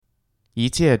一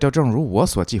切都正如我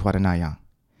所计划的那样。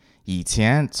以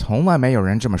前从来没有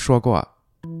人这么说过。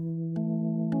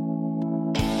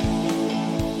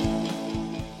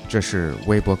这是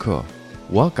微播客，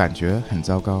我感觉很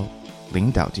糟糕，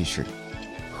领导记事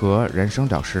和人生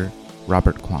导师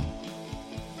Robert Kwong。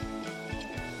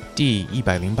 第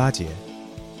108节，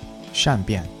善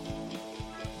变。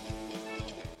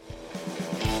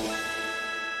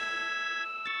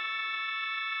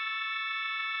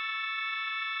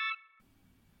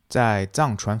在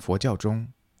藏传佛教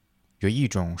中，有一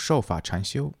种受法禅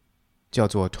修，叫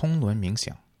做通轮冥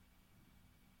想。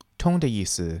通的意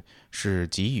思是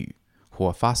给予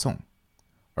或发送，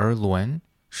而轮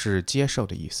是接受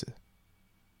的意思。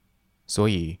所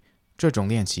以，这种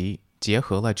练习结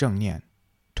合了正念、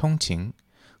通情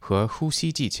和呼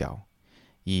吸技巧，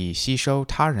以吸收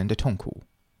他人的痛苦，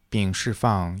并释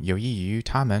放有益于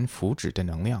他们福祉的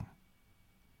能量。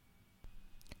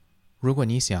如果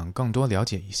你想更多了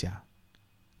解一下，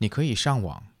你可以上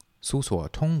网搜索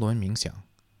通轮冥想，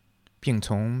并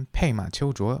从佩玛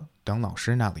丘卓等老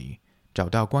师那里找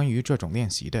到关于这种练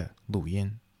习的录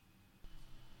音。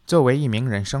作为一名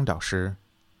人生导师，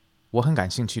我很感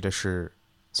兴趣的是，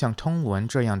像通轮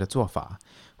这样的做法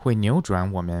会扭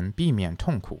转我们避免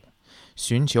痛苦、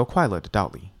寻求快乐的道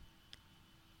理。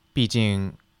毕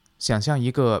竟，想象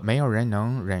一个没有人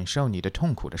能忍受你的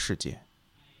痛苦的世界。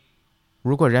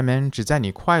如果人们只在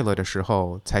你快乐的时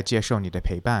候才接受你的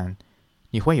陪伴，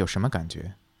你会有什么感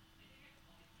觉？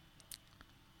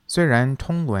虽然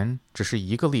通轮只是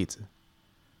一个例子，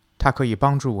它可以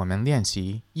帮助我们练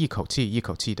习一口气一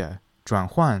口气地转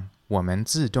换我们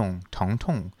自动疼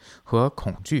痛和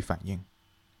恐惧反应。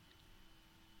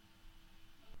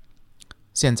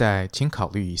现在请考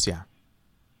虑一下。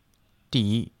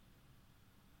第一，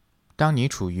当你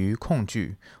处于恐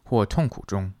惧或痛苦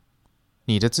中，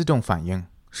你的自动反应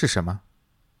是什么？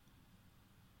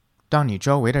当你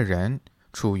周围的人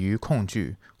处于恐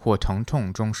惧或疼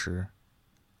痛中时，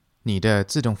你的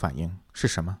自动反应是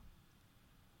什么？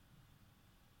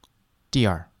第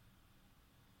二，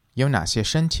有哪些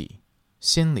身体、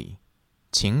心理、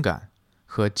情感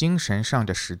和精神上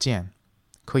的实践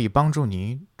可以帮助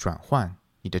你转换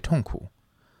你的痛苦，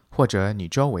或者你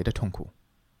周围的痛苦？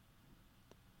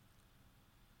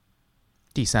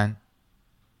第三，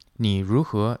你如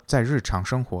何在日常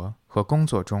生活和工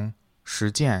作中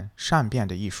实践善变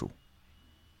的艺术？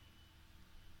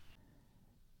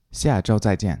下周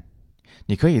再见。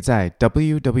你可以在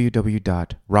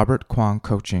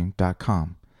www.robertkwongcoaching.com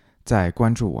再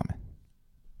关注我们。